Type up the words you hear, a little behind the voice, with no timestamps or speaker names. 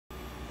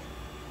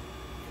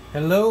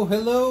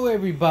Hello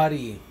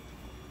everybody.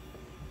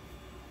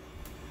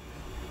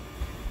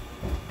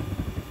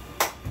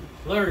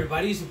 Hello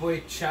everybody, it's your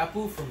boy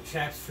Chapu from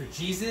Chaps for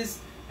Jesus.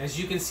 As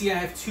you can see, I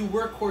have two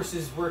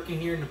workhorses working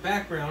here in the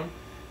background.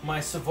 My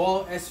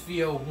SOVOL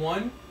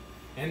SV01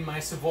 and my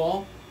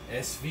SOVOL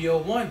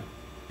SV01.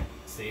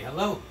 Say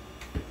hello.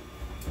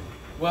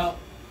 Well,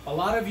 a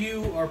lot of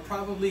you are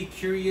probably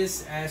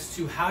curious as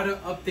to how to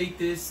update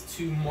this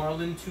to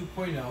Marlin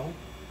 2.0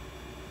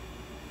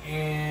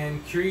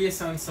 and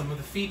curious on some of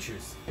the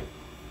features.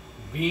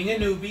 Being a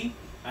newbie,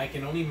 I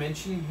can only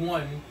mention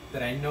one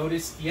that I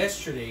noticed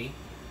yesterday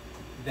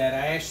that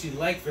I actually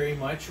like very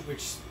much,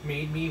 which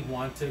made me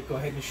want to go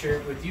ahead and share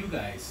it with you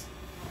guys.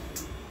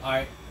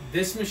 Alright,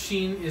 this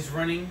machine is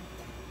running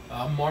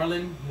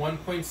Marlin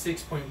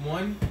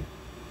 1.6.1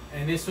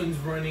 and this one's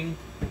running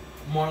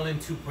Marlin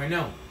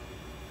 2.0.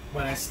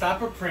 When I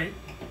stop a print,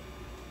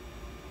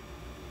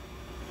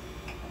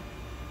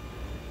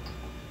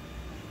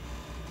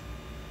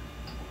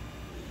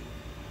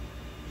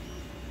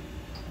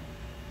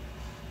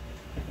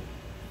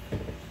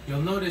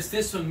 you'll notice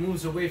this one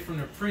moves away from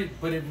the print,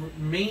 but it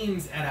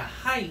remains at a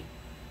height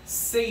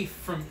safe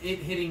from it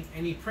hitting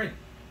any print.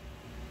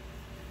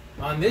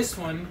 On this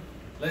one,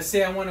 let's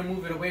say I want to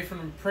move it away from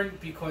the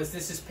print because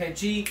this is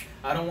PETG.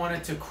 I don't want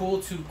it to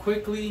cool too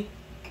quickly.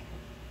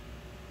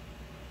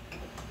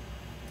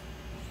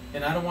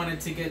 And I don't want it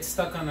to get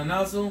stuck on the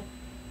nozzle.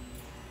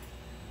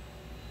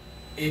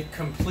 It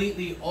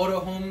completely auto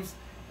homes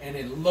and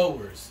it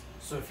lowers.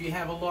 So if you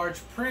have a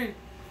large print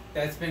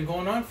that's been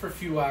going on for a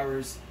few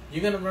hours,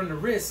 you're going to run the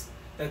risk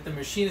that the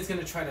machine is going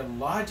to try to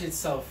lodge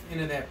itself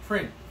into that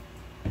print.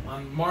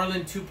 On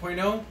Marlin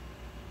 2.0,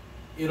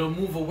 it'll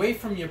move away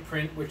from your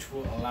print, which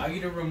will allow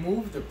you to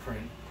remove the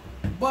print,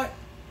 but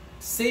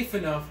safe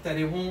enough that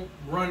it won't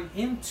run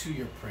into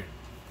your print.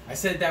 I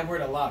said that word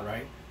a lot,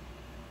 right?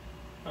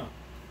 Huh.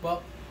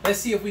 Well, let's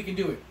see if we can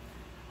do it.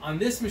 On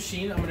this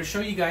machine, I'm going to show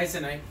you guys,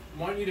 and I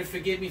want you to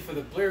forgive me for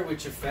the Blair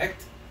Witch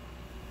effect,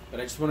 but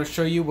I just want to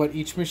show you what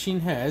each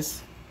machine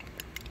has.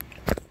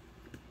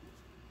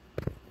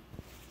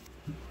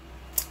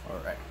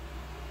 Alright.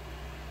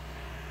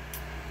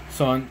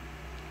 So on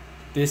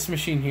this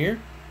machine here,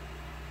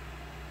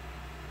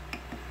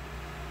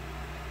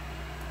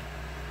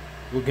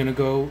 we're going to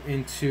go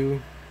into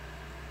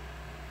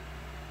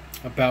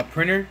About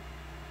Printer,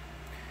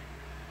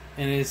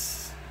 and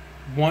it's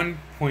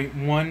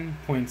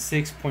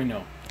 1.1.6.0.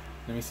 Let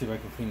me see if I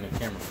can clean the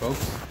camera,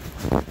 folks.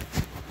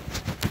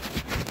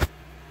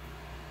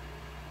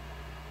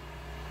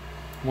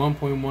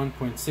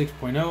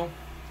 .1.6.0,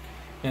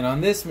 and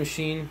on this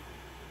machine,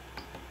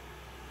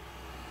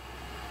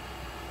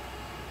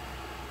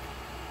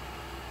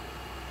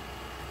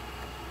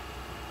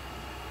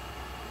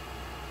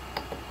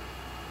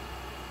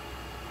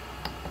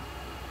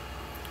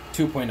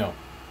 .2.0.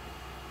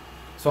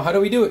 So how do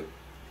we do it?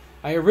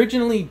 I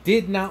originally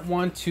did not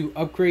want to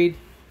upgrade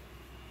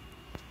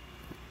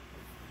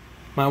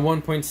my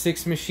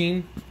 1.6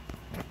 machine.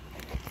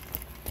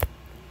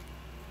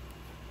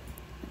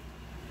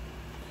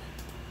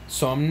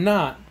 So I'm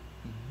not.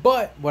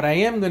 But what I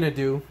am going to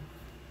do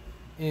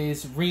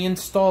is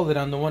reinstall it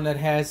on the one that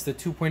has the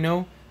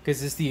 2.0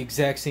 because it's the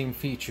exact same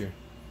feature.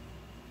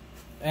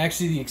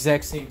 Actually, the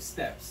exact same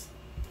steps.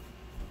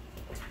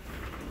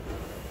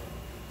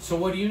 So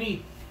what do you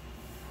need?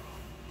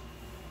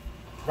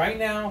 Right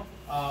now,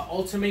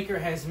 Ultimaker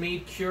has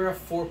made Cura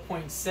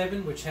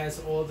 4.7, which has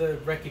all the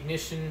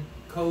recognition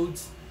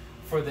codes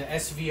for the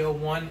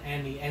SV01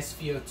 and the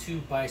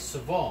SV02 by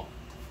SOVOL.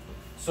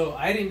 So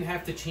I didn't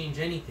have to change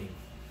anything.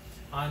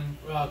 On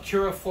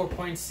Cura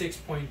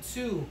 4.6.2,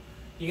 you're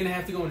going to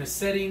have to go into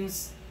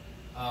Settings,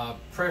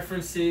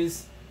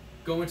 Preferences,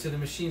 go into the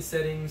machine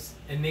settings,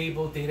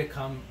 enable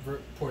Datacom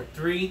port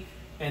 3,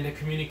 and the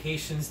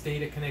communications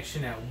data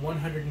connection at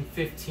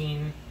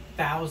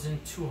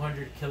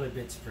 115,200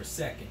 kilobits per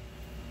second.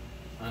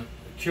 On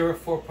Cura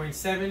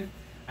 4.7,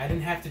 I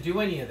didn't have to do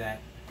any of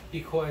that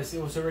because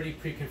it was already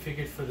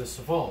pre-configured for the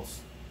SOVOLs.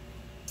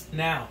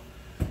 Now,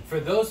 for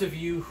those of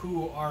you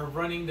who are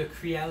running the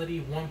Creality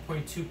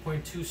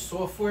 1.2.2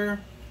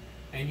 software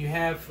and you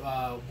have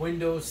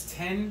Windows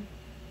 10,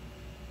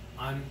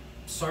 I'm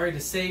sorry to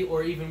say,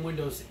 or even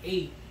Windows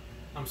 8,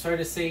 I'm sorry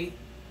to say,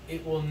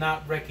 it will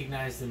not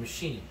recognize the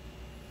machine.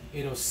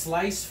 It'll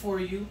slice for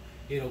you,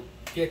 it'll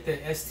get the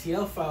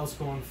STL files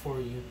going for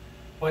you,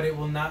 but it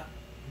will not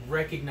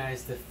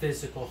recognize the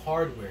physical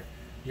hardware.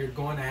 You're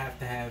going to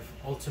have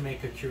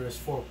Ultimaker Cura's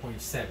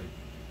 4.7.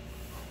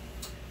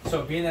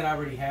 So being that I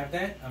already have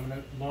that, I'm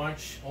going to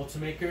launch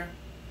Ultimaker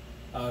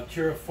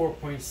Cura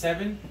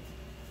 4.7.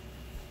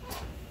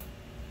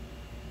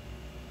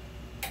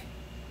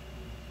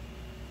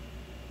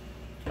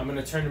 I'm going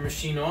to turn the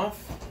machine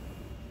off.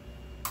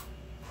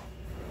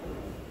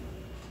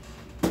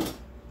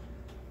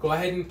 Go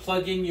ahead and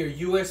plug in your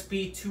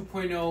USB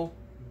 2.0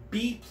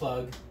 B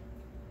plug,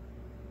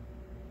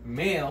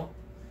 male,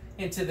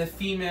 into the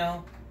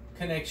female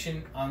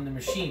connection on the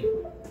machine.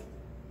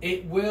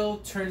 it will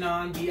turn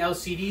on the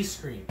LCD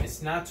screen.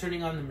 It's not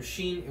turning on the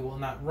machine. It will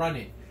not run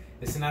it.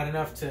 It's not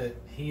enough to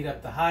heat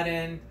up the hot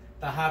end,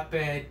 the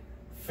hotbed,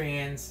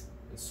 fans,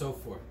 and so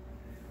forth.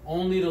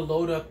 Only to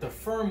load up the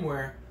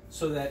firmware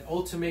so that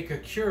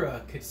Ultimaker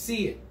Cura could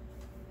see it.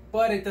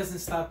 But it doesn't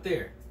stop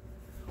there.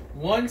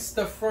 Once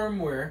the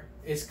firmware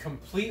is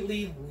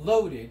completely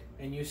loaded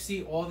and you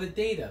see all the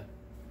data,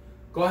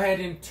 go ahead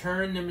and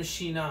turn the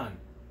machine on.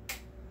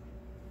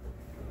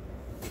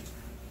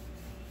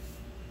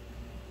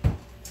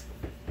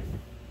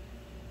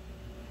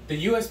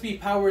 The USB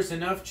power is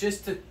enough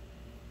just to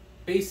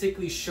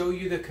basically show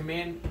you the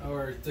command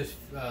or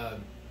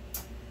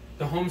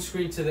the home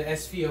screen to the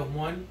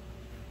SV01.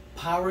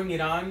 Powering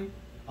it on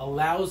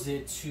allows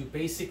it to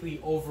basically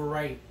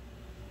overwrite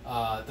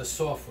the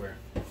software.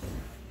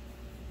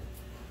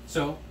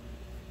 So,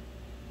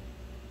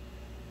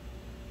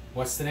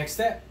 what's the next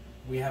step?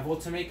 We have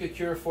Ultimaker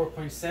Cura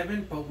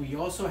 4.7, but we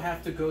also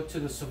have to go to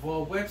the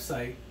SOVOL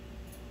website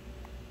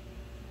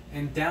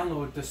and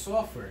download the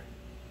software.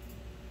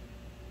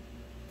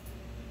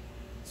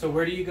 So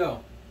where do you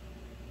go?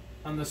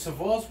 On the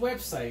SOVOL's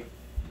website,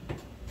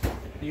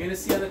 you're going to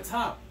see on the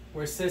top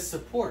where it says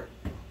support.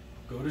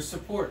 Go to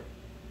support.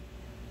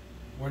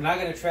 We're not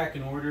going to track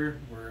an order.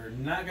 We're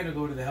not going to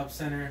go to the help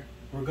center.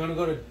 We're going to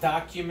go to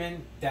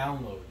document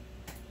download.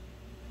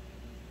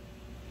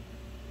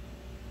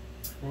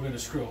 We're going to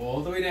scroll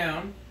all the way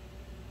down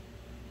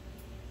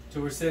to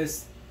where it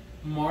says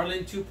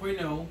Marlin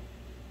 2.0,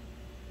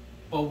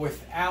 but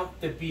without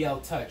the BL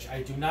Touch.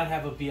 I do not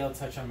have a BL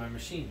Touch on my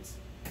machines.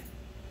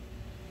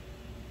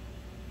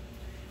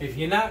 If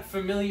you're not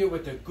familiar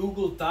with the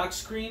Google Doc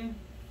screen,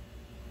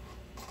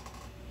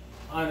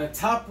 on the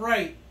top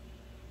right,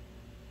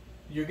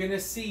 you're going to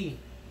see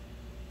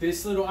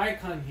this little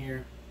icon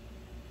here.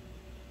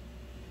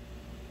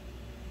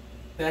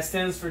 That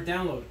stands for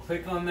download.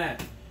 Click on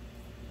that.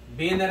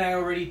 Being that I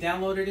already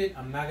downloaded it,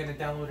 I'm not going to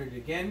download it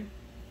again.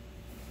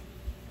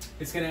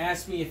 It's going to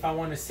ask me if I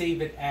want to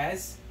save it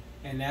as,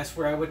 and that's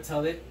where I would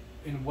tell it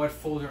in what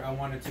folder I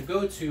want it to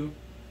go to.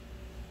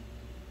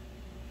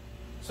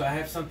 So I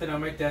have something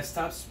on my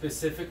desktop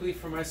specifically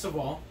for my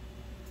SOVOL,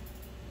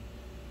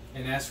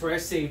 and that's where I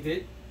saved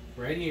it,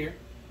 right here,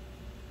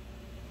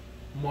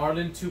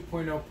 Marlin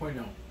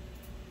 2.0.0.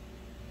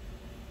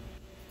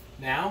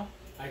 Now,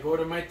 I go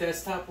to my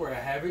desktop where I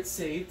have it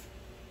saved.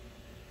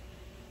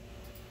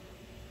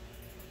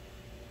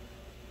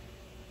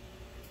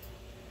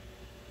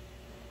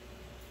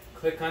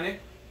 Click on it.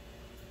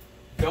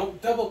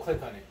 Don't double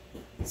click on it.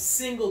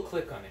 Single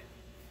click on it.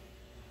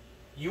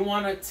 You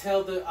want to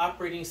tell the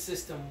operating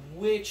system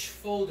which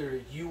folder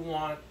you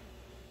want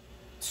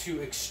to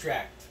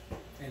extract.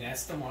 And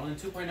that's the Marlin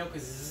 2.0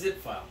 because it's a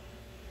zip file.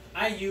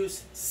 I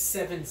use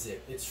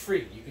 7-zip. It's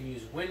free. You can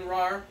use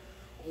WinRAR,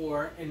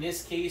 or in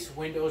this case,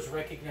 Windows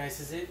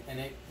recognizes it and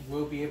it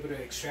will be able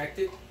to extract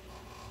it.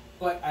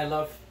 But I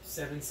love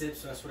 7-zip,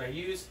 so that's what I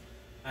use.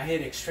 I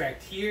hit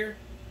extract here.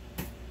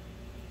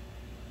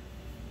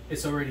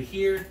 It's already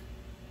here.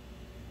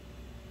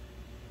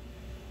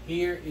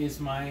 Here is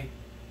my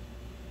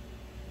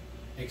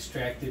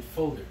extracted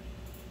folder.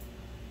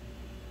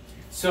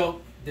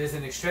 So there's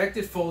an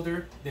extracted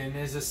folder, then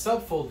there's a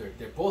subfolder.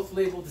 They're both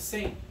labeled the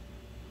same.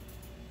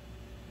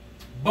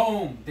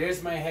 Boom,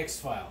 there's my hex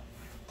file.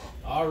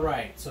 All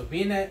right, so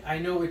being that I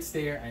know it's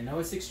there, I know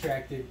it's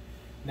extracted,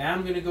 now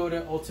I'm going to go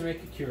to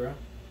Ultimaker Cura,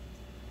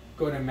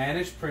 go to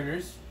Manage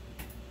Printers,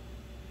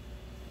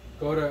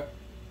 go to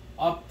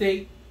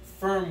Update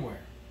Firmware.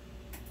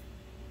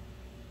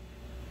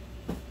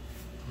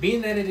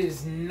 Being that it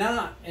is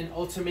not an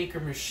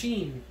Ultimaker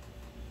machine,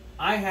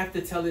 I have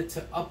to tell it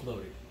to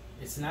upload it.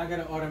 It's not going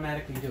to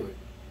automatically do it.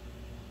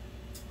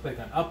 Click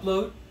on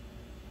Upload.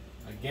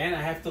 Again,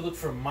 I have to look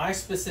for my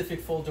specific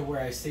folder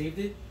where I saved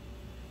it.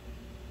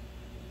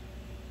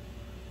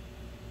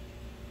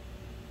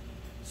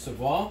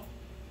 SOVOL,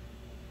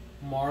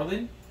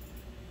 Marlin,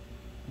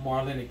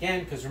 Marlin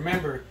again, because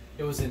remember,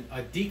 it was a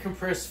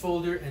decompressed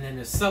folder and then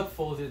a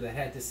subfolder that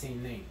had the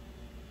same name.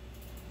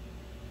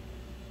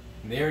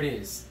 And there it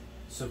is.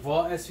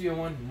 SOVOL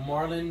SV01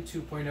 Marlin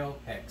 2.0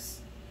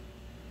 hex.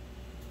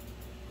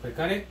 Click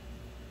on it.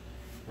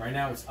 Right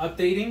now it's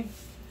updating.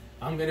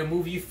 I'm going to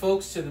move you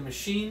folks to the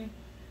machine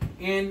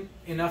and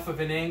enough of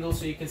an angle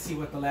so you can see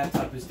what the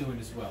laptop is doing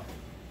as well.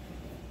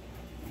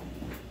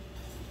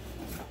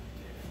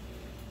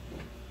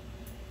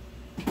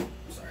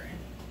 Sorry.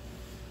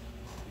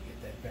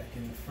 Get that back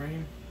in the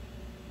frame.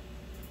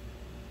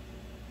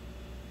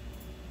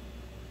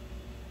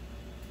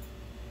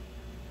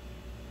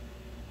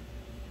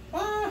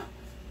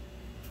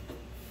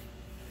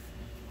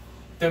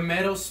 The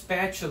metal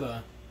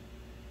spatula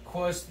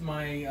caused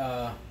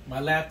my my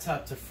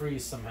laptop to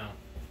freeze somehow.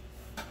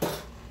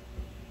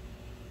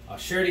 I'll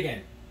share it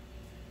again.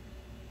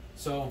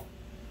 So,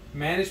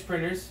 manage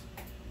printers,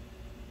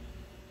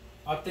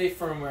 update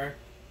firmware.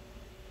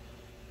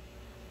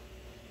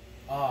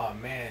 Oh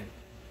man,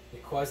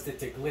 it caused it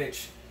to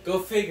glitch. Go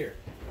figure.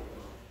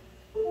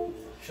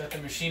 Shut the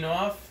machine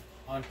off,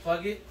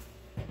 unplug it,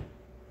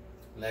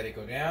 let it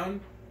go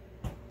down,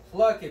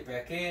 plug it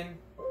back in.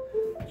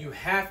 You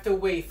have to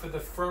wait for the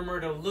firmware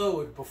to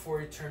load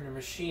before you turn the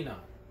machine on.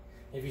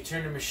 If you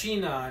turn the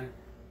machine on,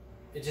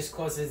 it just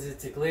causes it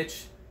to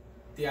glitch.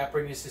 The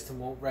operating system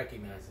won't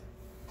recognize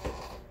it.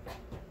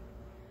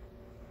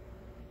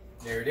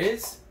 There it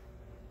is.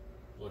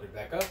 Load it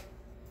back up.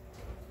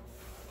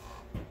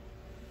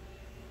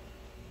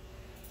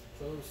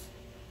 Close.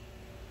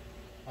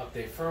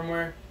 Update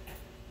firmware.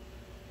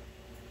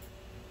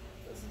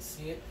 Doesn't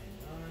see it.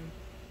 Hang on.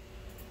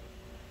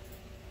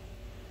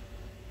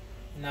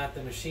 Not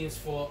the machine's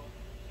fault.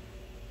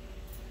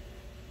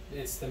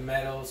 It's the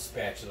metal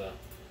spatula.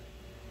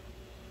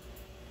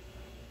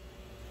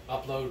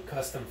 Upload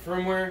custom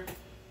firmware.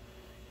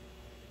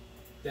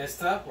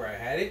 Desktop where I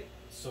had it.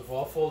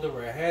 SOVOL folder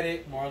where I had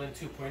it. Marlin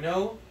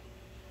 2.0.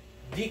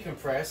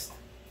 Decompressed.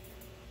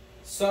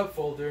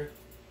 Subfolder.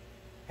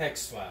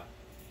 Hex file.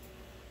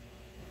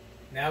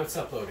 Now it's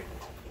uploading.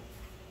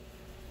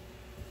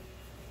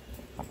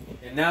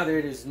 And now there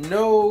is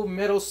no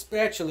metal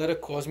spatula to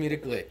cause me to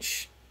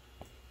glitch.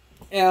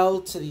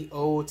 L to the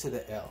O to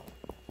the L.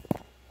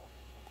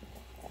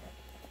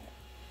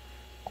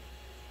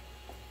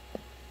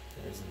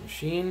 There's the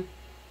machine.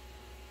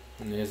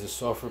 And there's the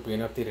software being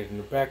updated in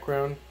the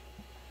background.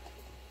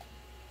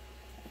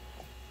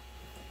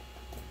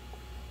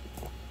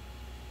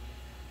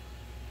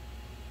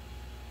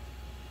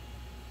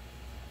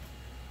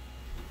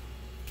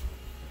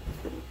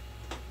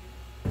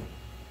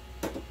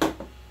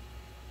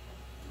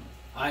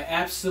 I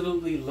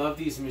absolutely love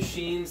these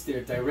machines.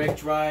 They're direct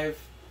drive,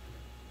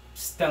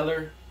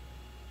 stellar.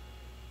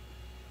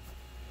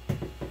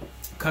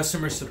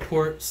 Customer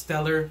support,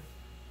 stellar.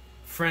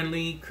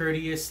 Friendly,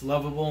 courteous,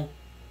 lovable.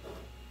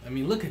 I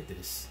mean, look at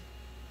this.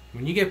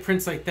 When you get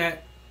prints like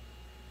that,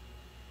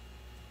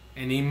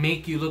 and they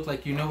make you look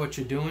like you know what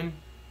you're doing,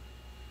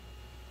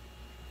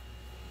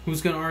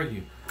 who's going to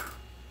argue?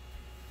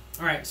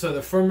 Alright, so the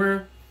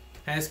firmware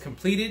has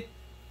completed.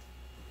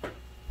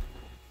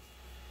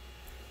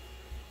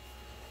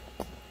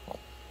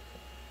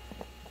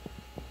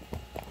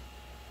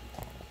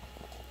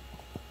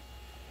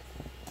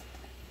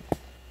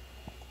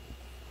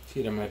 See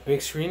it on my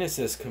big screen, it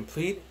says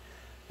complete,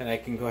 and I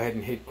can go ahead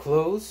and hit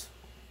close.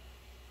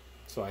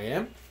 So I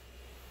am.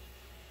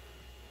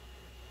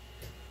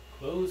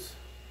 Close,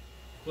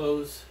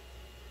 close,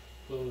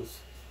 close.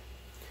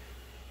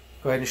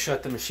 Go ahead and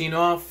shut the machine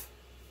off.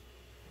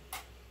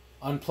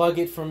 Unplug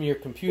it from your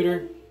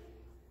computer.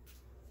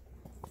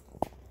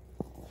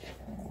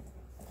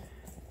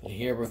 And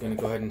here we're going to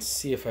go ahead and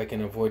see if I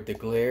can avoid the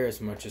glare as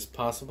much as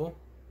possible.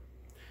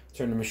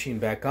 Turn the machine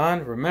back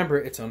on. Remember,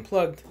 it's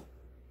unplugged.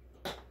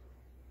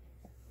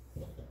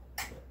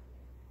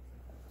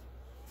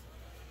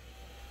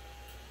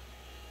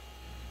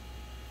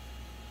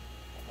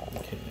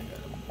 Okay, I got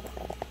him.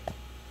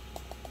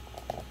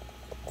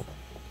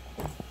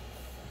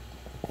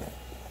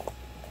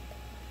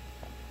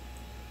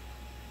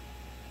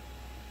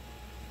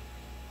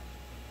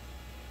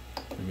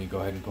 Let me go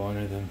ahead and go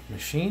under the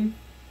machine.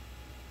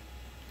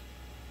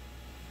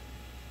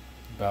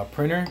 About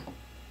printer.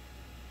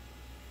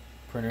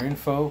 Printer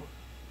info.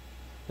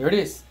 There it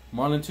is.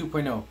 Marlin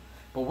 2.0.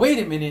 But wait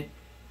a minute.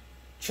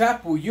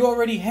 Chapel, you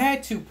already had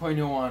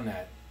 2.0 on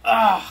that.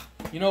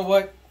 You know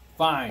what?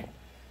 Fine.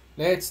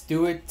 Let's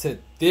do it to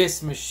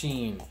this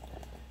machine.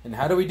 And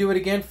how do we do it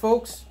again,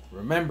 folks?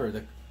 Remember,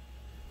 the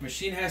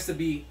machine has to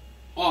be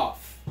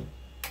off.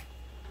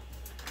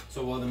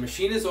 So while the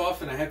machine is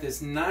off and I have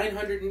this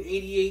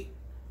 988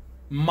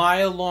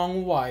 mile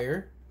long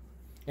wire,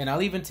 and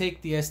I'll even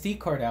take the SD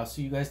card out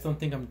so you guys don't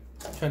think I'm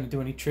trying to do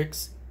any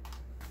tricks.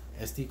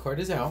 SD card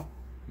is out.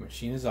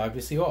 Machine is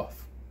obviously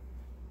off.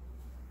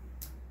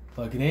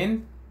 Plug it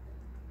in.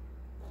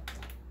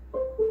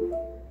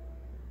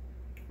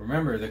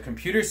 Remember, the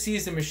computer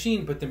sees the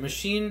machine, but the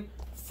machine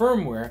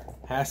firmware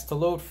has to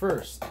load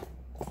first.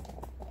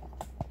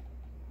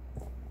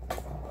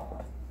 Let's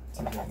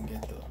see if I can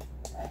get the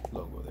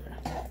logo there.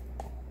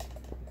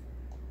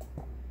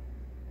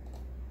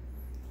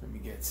 Let me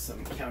get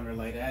some counter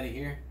light out of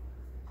here.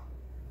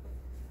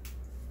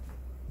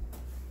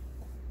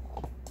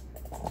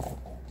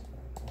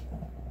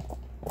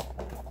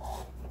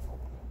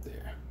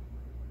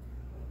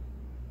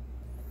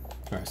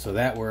 Alright, so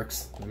that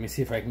works. Let me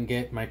see if I can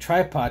get my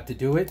tripod to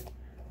do it.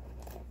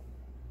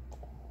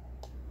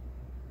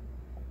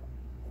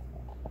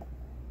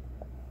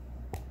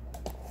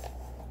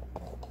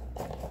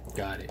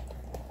 Got it.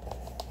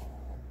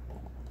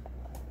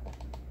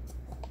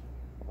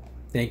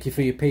 Thank you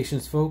for your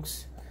patience,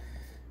 folks.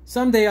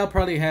 Someday I'll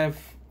probably have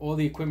all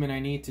the equipment I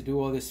need to do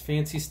all this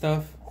fancy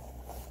stuff.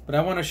 But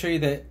I want to show you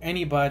that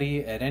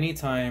anybody at any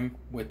time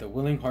with a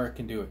willing heart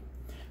can do it.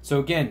 So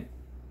again,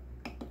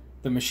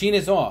 the machine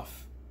is off.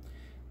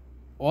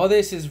 All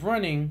this is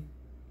running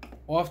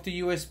off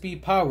the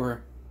USB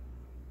power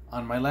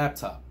on my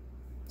laptop.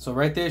 So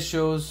right there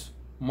shows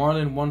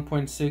Marlin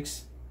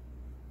 1.6,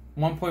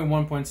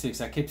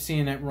 1.1.6. I kept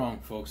seeing that wrong,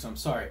 folks. I'm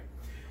sorry.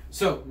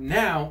 So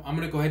now I'm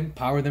going to go ahead and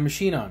power the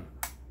machine on.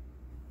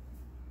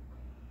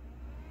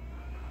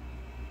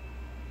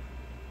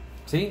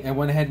 See, I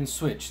went ahead and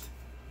switched.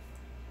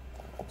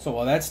 So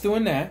while that's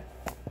doing that,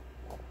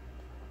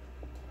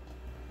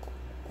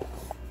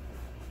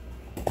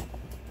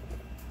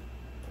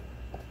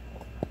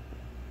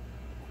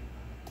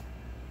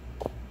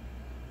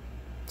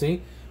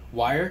 see,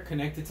 wire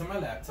connected to my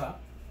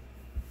laptop.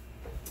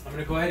 I'm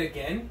going to go ahead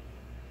again,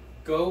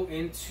 go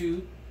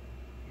into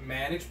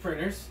Manage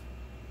Printers,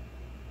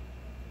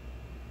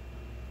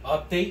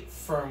 update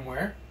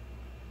firmware.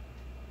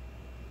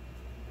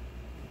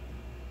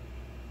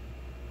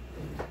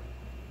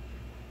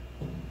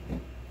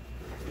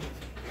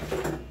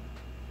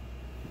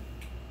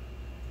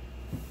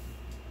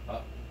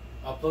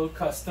 Upload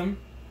custom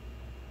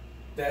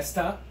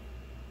desktop.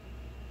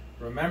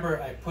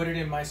 Remember, I put it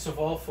in my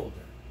SOVOL folder.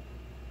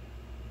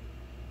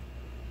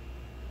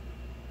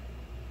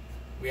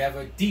 We have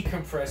a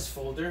decompress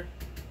folder.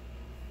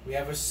 We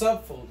have a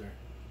subfolder.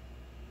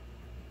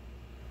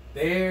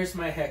 There's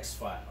my hex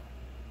file.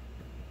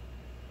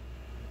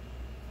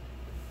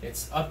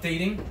 It's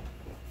updating.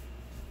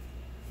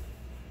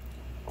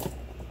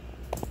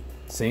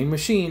 Same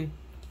machine.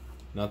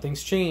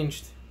 Nothing's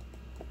changed.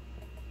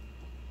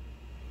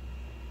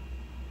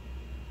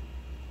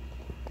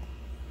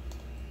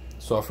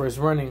 Software is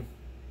running.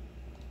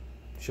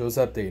 Shows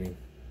updating.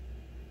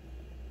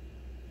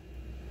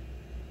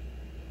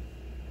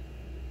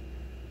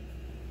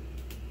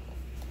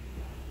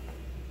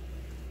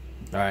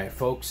 Alright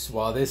folks,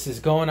 while this is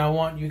going, I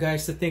want you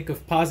guys to think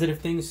of positive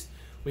things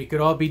we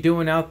could all be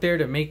doing out there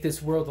to make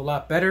this world a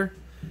lot better.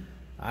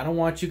 I don't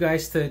want you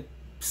guys to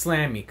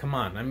slam me. Come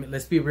on, I mean,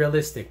 let's be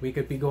realistic. We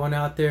could be going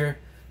out there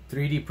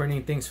 3D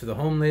printing things for the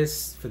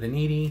homeless, for the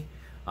needy.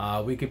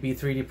 We could be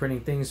 3D printing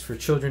things for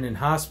children in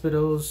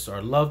hospitals,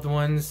 our loved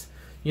ones.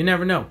 You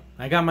never know.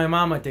 I got my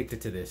mom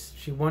addicted to this.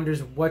 She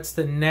wonders what's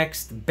the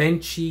next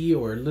Benchy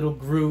or Little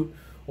Groot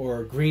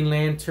or Green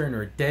Lantern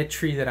or Dead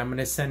Tree that I'm going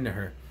to send to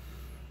her.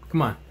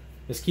 Come on,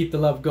 let's keep the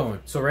love going.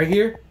 So right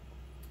here,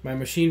 my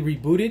machine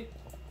rebooted.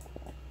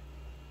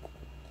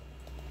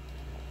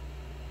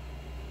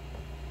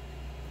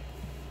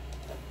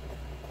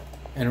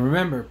 And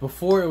remember,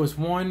 before it was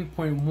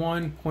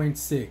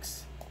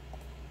 1.1.6.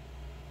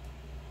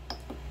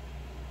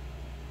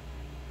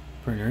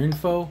 Printer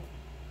info.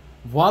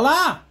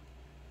 Voila!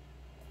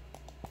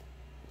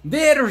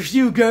 There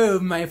you go,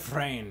 my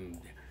friend.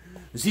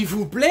 S'il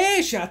vous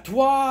plaît, chez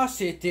toi,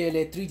 c'était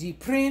le 3D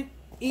print.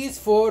 Is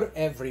for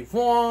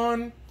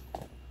everyone.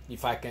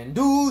 If I can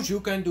do,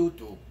 you can do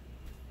too.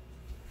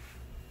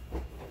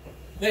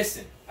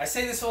 Listen, I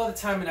say this all the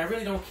time and I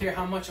really don't care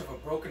how much of a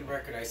broken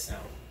record I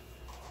sound.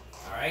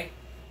 Alright?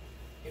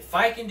 If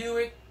I can do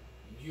it,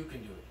 you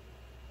can do it.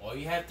 All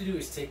you have to do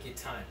is take your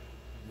time.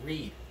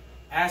 Read.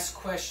 Ask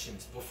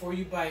questions before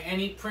you buy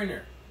any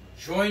printer.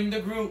 Join the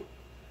group.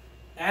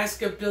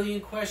 Ask a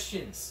billion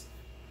questions.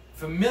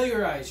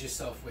 Familiarize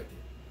yourself with it.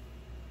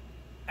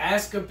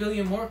 Ask a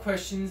billion more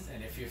questions,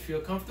 and if you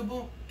feel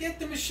comfortable, get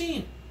the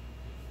machine.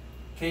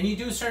 Can you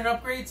do certain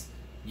upgrades?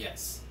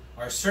 Yes.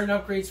 Are certain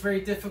upgrades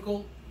very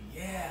difficult?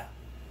 Yeah.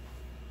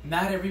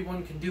 Not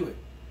everyone can do it.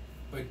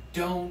 But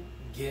don't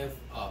give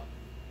up.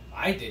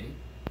 I didn't.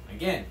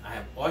 Again, I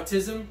have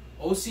autism,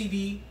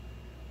 OCD,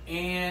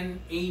 and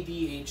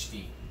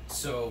ADHD.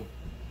 So,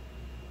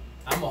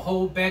 I'm a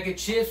whole bag of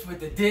chips with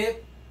the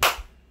dip.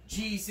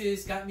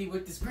 Jesus got me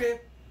with this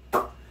grip.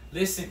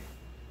 Listen,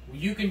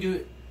 you can do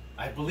it.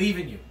 I believe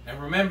in you. And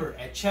remember,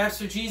 at Chaps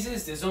for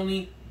Jesus, there's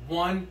only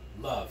one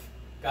love.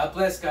 God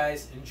bless,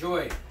 guys.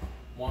 Enjoy.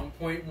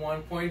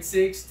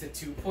 1.1.6 to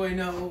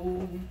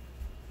 2.0.